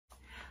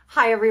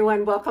Hi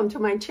everyone, welcome to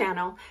my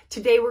channel.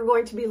 Today we're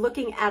going to be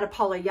looking at a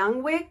Paula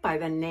Young wig by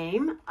the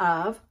name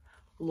of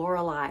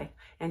Lorelei.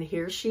 And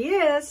here she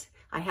is.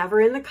 I have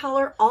her in the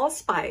color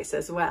Allspice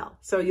as well,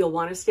 so you'll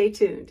want to stay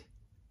tuned.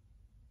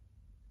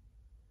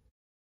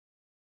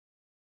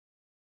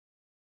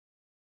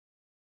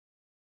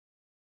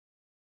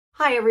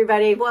 Hi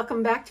everybody,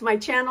 welcome back to my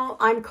channel.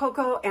 I'm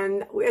Coco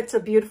and it's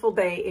a beautiful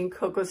day in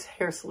Coco's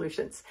Hair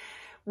Solutions.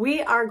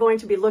 We are going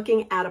to be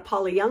looking at a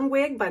Paula Young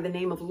wig by the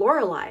name of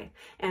Lorelei,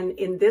 and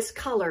in this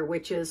color,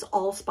 which is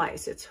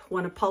Allspice. It's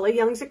one of Paula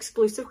Young's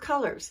exclusive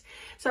colors.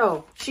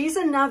 So she's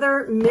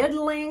another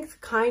mid-length,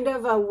 kind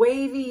of a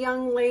wavy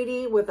young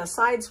lady with a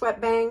side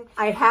swept bang.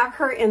 I have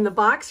her in the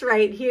box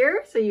right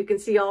here, so you can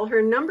see all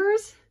her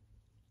numbers.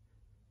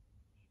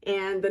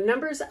 And the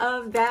numbers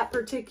of that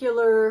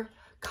particular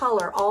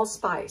color,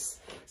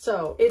 Allspice.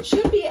 So it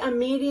should be a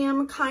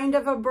medium, kind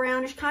of a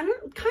brownish, kind of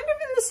in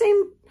the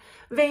same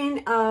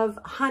vein of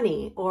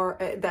honey, or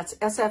that's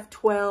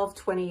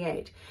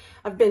SF1228.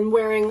 I've been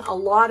wearing a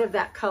lot of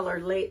that color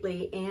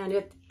lately,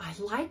 and I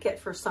like it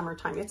for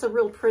summertime. It's a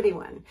real pretty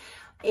one.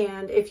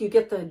 And if you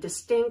get the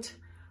distinct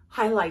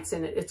highlights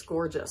in it, it's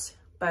gorgeous.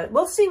 But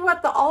we'll see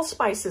what the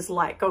Allspice is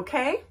like,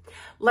 okay?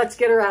 Let's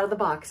get her out of the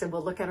box and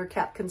we'll look at her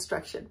cap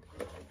construction.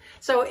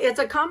 So it's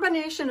a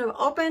combination of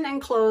open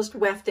and closed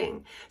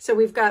wefting. So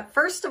we've got,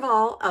 first of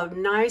all, a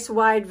nice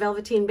wide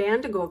velveteen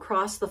band to go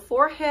across the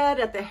forehead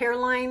at the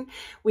hairline.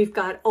 We've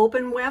got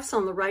open wefts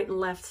on the right and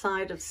left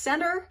side of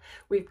center.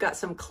 We've got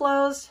some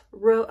closed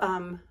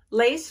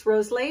lace,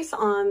 rose lace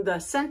on the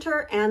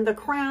center and the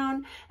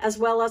crown, as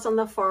well as on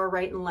the far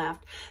right and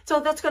left. So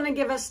that's going to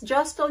give us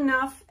just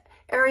enough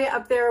area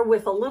up there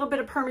with a little bit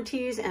of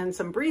permatease and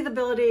some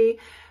breathability,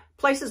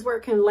 places where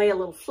it can lay a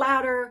little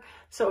flatter.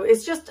 So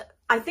it's just,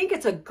 I think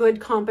it's a good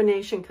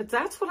combination, because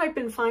that's what I've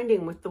been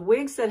finding with the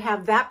wigs that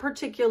have that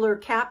particular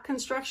cap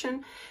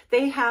construction.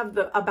 They have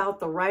about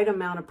the right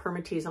amount of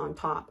permatease on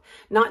top.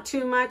 Not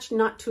too much,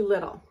 not too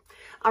little.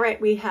 All right,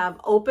 we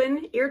have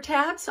open ear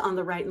tabs on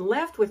the right and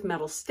left with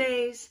metal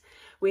stays.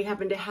 We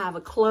happen to have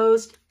a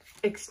closed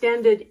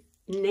extended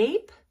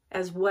nape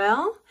as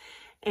well.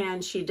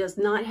 And she does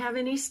not have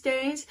any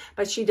stays,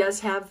 but she does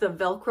have the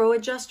Velcro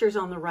adjusters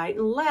on the right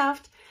and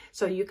left.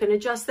 So you can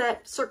adjust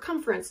that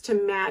circumference to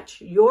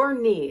match your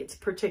needs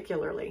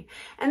particularly.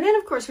 And then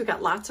of course we've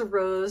got lots of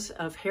rows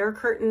of hair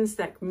curtains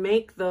that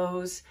make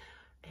those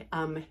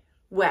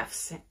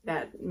wefts,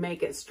 that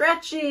make it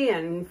stretchy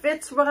and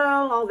fits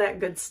well, all that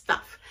good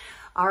stuff.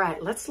 All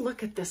right, let's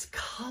look at this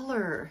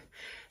color.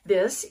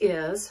 This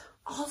is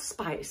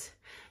Allspice.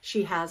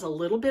 She has a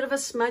little bit of a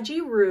smudgy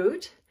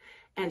root,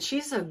 and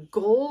she's a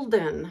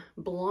golden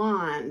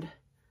blonde.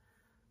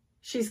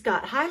 She's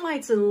got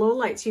highlights and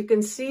lowlights. You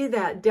can see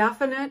that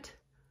definite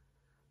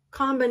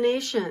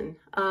combination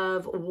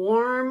of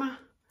warm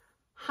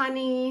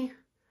honey,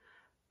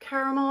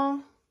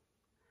 caramel,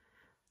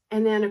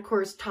 and then of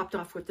course topped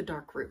off with the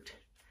dark root.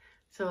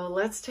 So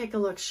let's take a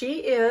look. She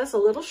is a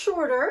little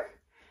shorter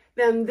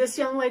than this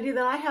young lady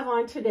that I have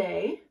on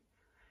today,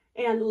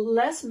 and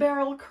less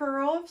barrel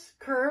curls,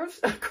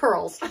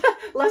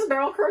 less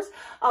barrel curves,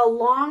 a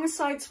long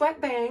side swept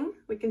bang.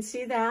 We can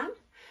see that.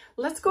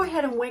 Let's go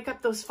ahead and wake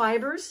up those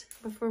fibers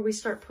before we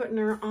start putting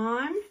her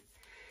on.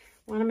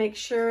 Want to make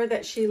sure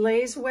that she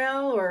lays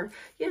well, or,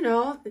 you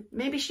know,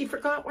 maybe she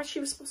forgot what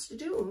she was supposed to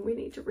do and we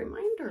need to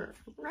remind her,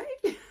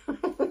 right?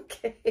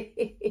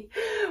 Okay.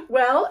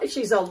 Well,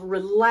 she's a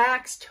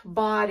relaxed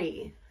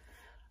body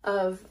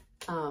of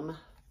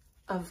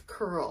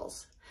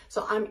curls.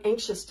 So I'm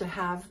anxious to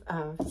have,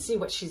 see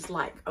what she's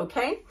like,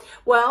 okay?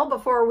 Well,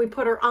 before we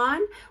put her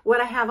on, what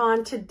I have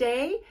on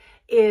today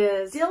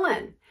is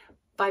Dylan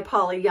by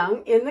Paula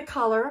Young in the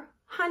color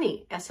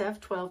Honey,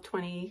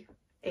 SF1228.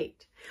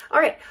 All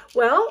right,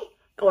 well,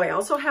 I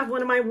also have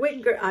one of my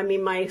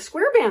my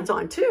square bands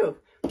on too.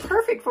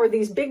 Perfect for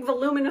these big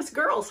voluminous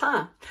girls,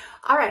 huh?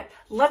 All right,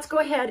 let's go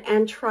ahead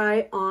and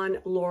try on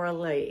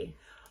Lorelei.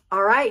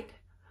 All right.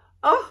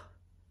 Oh,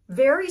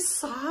 very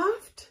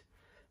soft.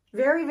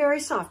 Very, very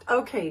soft.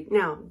 Okay,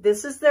 now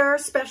this is their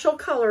special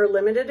color,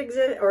 limited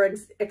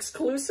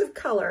exclusive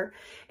color,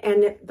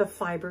 and the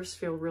fibers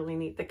feel really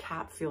neat. The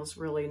cap feels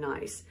really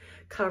nice.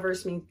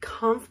 Covers me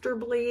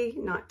comfortably,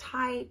 not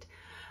tight.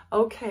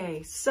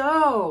 Okay,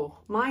 so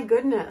my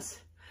goodness,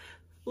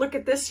 look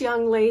at this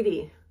young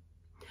lady.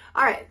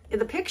 All right,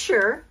 the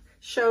picture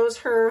shows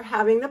her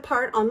having the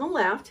part on the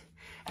left,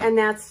 and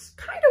that's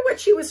kind of what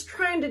she was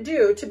trying to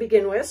do to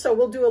begin with. So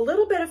we'll do a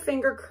little bit of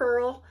finger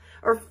curl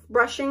or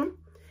brushing.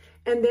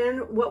 And then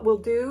what we'll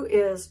do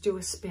is do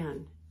a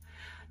spin.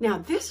 Now,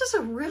 this is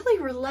a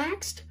really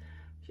relaxed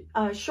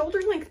shoulder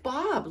length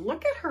bob.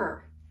 Look at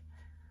her.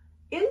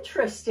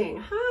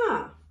 Interesting,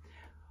 huh?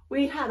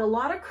 We had a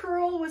lot of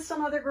curl with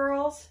some other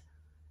girls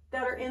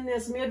that are in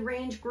this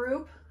mid-range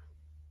group.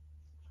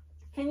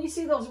 Can you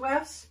see those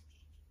wefts?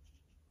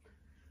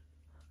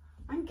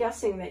 I'm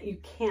guessing that you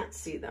can't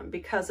see them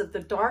because of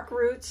the dark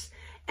roots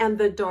and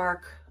the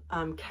dark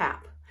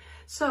cap.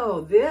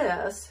 So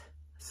this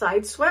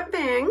side swept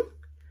bang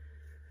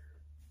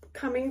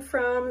coming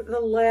from the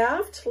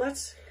left.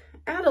 Let's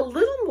add a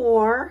little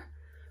more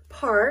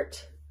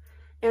part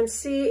and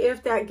see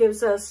if that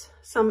gives us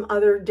some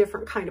other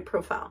different kind of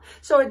profile.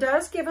 So it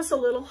does give us a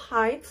little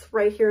height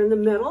right here in the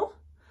middle.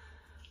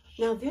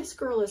 Now this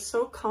girl is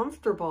so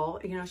comfortable,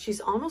 you know, she's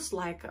almost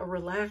like a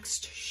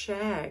relaxed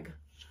shag.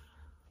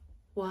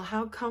 Well,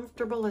 how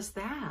comfortable is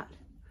that?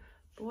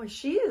 Boy,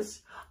 she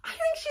is, I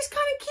think she's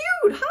kind of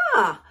cute,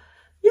 huh?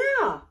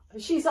 Yeah,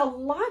 she's a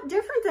lot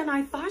different than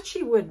I thought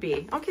she would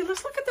be. Okay,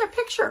 let's look at that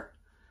picture.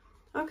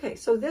 Okay,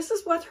 so this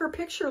is what her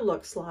picture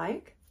looks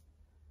like.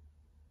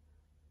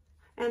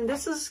 And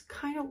this is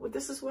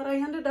what I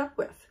ended up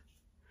with.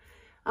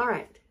 All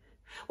right.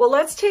 Well,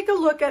 let's take a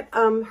look at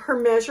her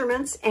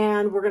measurements,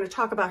 and we're going to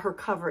talk about her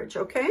coverage,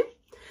 okay?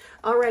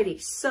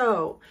 Alrighty,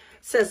 so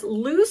it says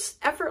loose,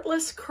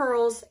 effortless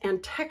curls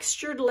and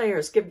textured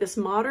layers give this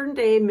modern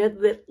day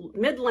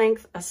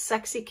mid-length a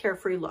sexy,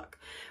 carefree look.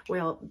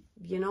 Well,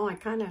 you know, I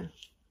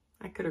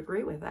could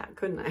agree with that,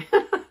 couldn't I?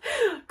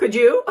 Could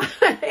you?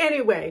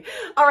 Anyway,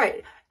 all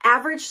right,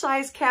 average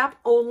size cap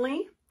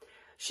only.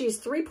 She's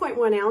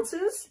 3.1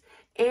 ounces.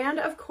 And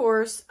of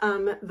course,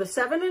 the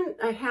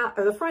 7.5,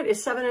 or the front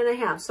is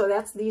 7.5. So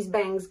that's these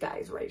bangs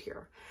guys right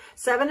here.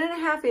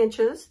 7.5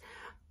 inches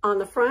on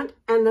the front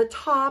and the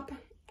top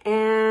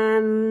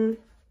and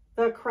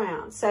the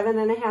crown,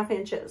 7.5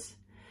 inches.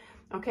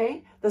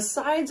 Okay. The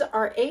sides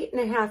are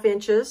 8.5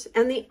 inches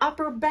and the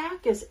upper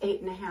back is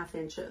 8.5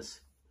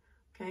 inches.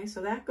 Okay.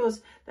 So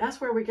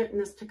that's where we're getting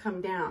this to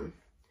come down.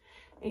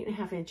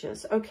 8.5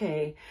 inches.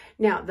 Okay.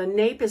 Now the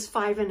nape is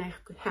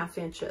 5.5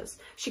 inches.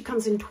 She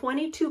comes in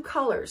 22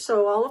 colors.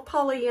 So all of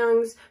Paula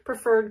Young's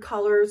preferred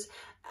colors,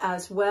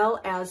 as well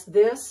as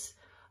this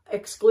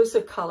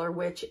exclusive color,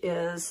 which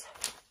is,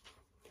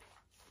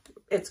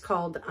 it's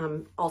called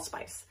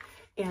ALLSPICE.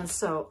 And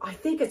so I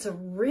think it's a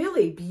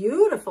really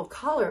beautiful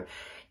color.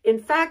 In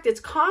fact, it's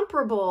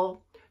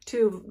comparable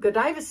to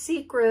Godiva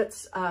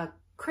Secret's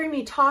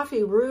Creamy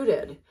Toffee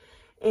Rooted.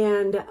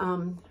 And,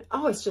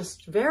 oh, it's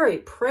just very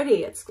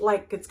pretty. It's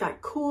like, it's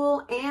got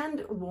cool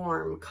and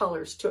warm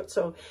colors to it.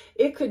 So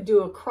it could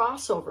do a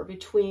crossover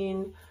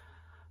between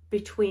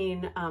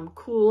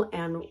cool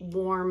and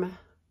warm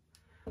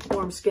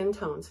skin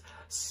tones.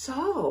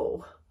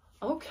 So,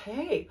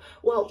 okay.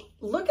 Well,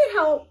 look at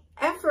how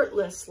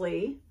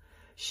effortlessly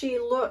she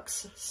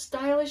looks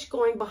stylish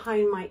going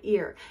behind my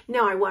ear.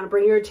 Now I want to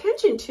bring your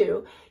attention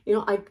to, you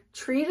know, I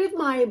treated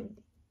my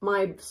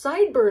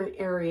sideburn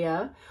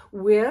area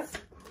with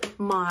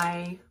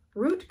my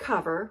root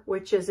cover,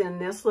 which is in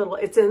this little,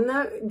 it's in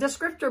the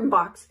descriptor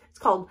box. It's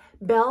called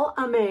Belle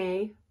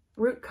Amé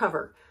root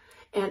cover.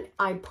 And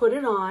I put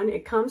it on.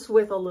 It comes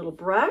with a little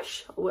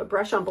brush, a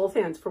brush on both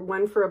ends,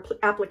 one for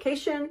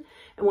application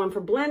and one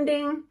for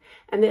blending.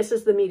 And this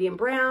is the medium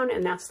brown,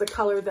 and that's the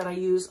color that I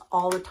use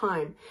all the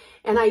time.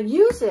 And I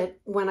use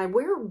it when I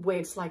wear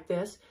waves like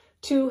this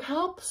to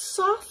help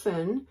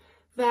soften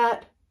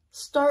that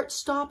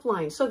start-stop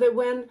line, so that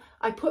when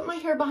I put my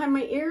hair behind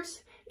my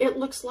ears, it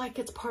looks like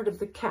it's part of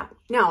the cap.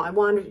 Now,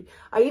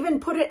 I even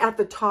put it at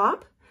the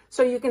top,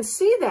 so you can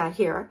see that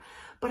here,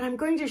 but I'm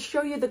going to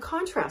show you the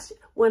contrast.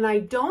 When I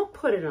don't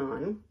put it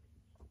on,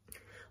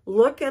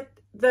 look at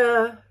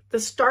the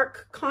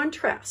stark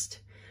contrast.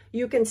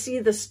 You can see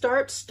the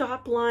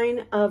start-stop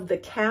line of the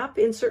cap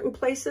in certain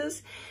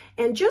places,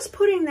 and just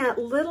putting that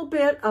little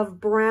bit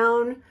of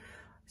brown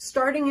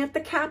starting at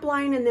the cap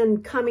line and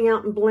then coming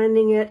out and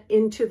blending it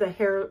into the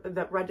hair,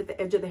 right at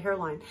the edge of the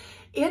hairline.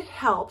 It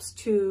helps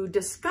to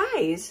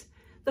disguise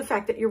the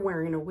fact that you're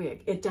wearing a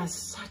wig. It does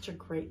such a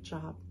great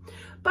job.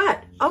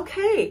 But,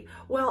 okay,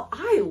 well,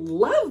 I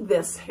love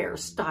this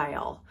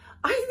hairstyle.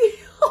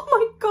 Oh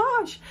my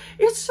gosh,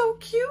 it's so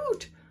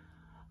cute.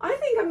 I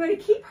think I'm going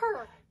to keep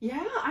her.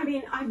 Yeah, I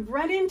mean, I've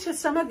run into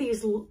some of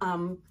these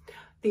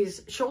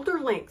shoulder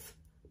length,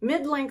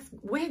 mid-length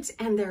wigs,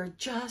 and they're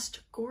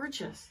just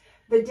gorgeous.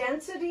 The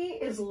density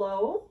is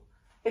low.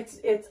 It's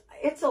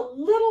a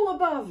little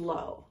above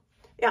low.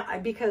 Yeah,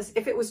 because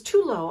if it was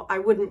too low, I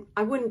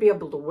wouldn't be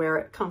able to wear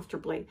it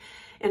comfortably,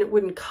 and it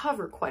wouldn't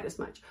cover quite as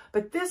much.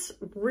 But this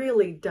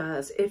really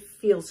does. It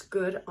feels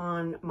good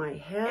on my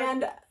head.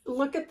 And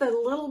look at the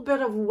little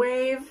bit of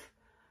wave.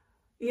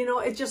 You know,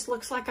 it just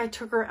looks like I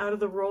took her out of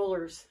the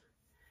rollers.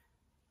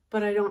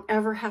 But I don't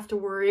ever have to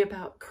worry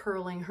about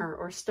curling her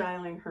or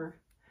styling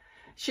her.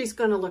 She's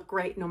going to look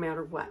great no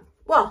matter what.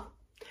 Well,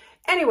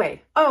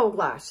 anyway, oh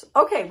gosh.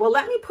 Okay, well,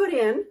 let me put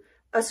in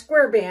a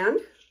square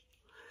band.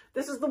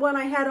 This is the one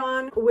I had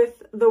on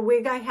with the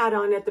wig I had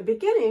on at the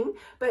beginning,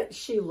 but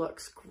she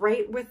looks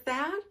great with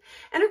that.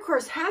 And of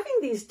course, having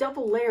these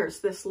double layers,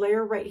 this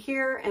layer right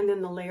here and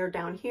then the layer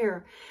down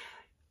here,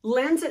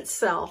 lends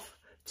itself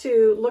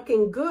to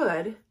looking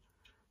good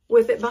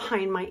with it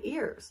behind my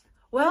ears.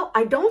 Well,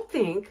 I don't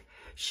think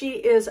she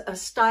is a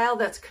style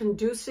that's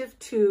conducive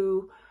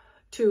to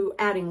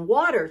adding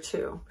water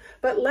to,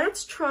 but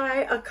let's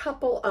try a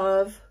couple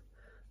of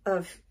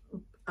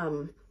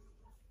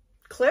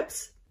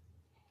clips.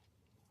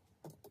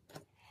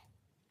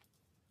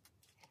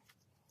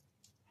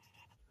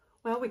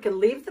 Well, we can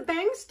leave the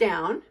bangs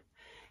down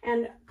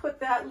and put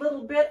that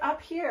little bit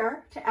up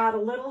here to add a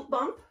little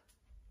bump.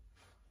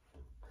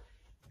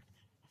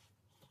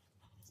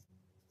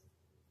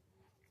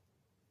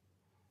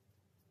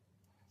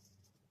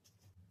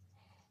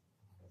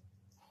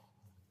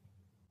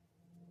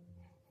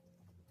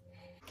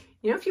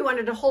 You know, if you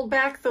wanted to hold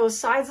back those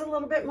sides a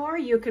little bit more,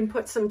 you can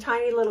put some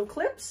tiny little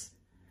clips.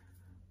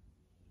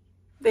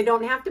 They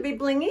don't have to be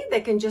blingy.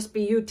 They can just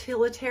be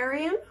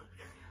utilitarian.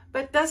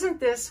 But doesn't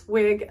this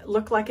wig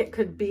look like it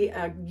could be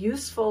a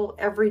useful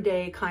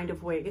everyday kind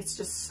of wig? It's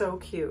just so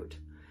cute.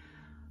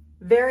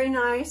 Very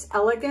nice,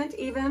 elegant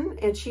even.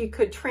 And she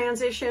could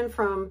transition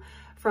from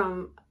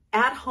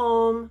at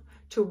home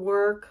to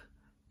work,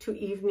 to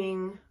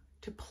evening,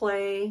 to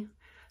play,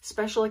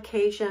 special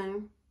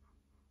occasion.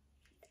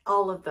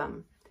 All of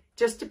them,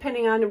 just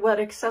depending on what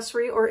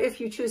accessory or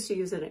if you choose to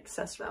use an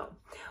accessory.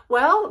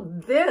 Well,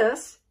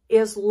 this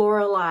is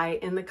Lorelei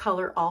in the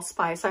color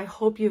Allspice. I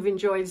hope you've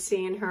enjoyed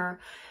seeing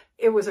her.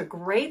 It was a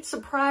great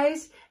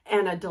surprise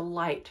and a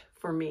delight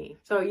for me.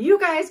 So you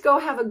guys go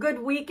have a good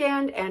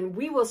weekend, and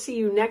we will see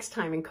you next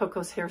time in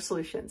Coco's Hair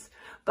Solutions.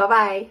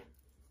 Bye-bye.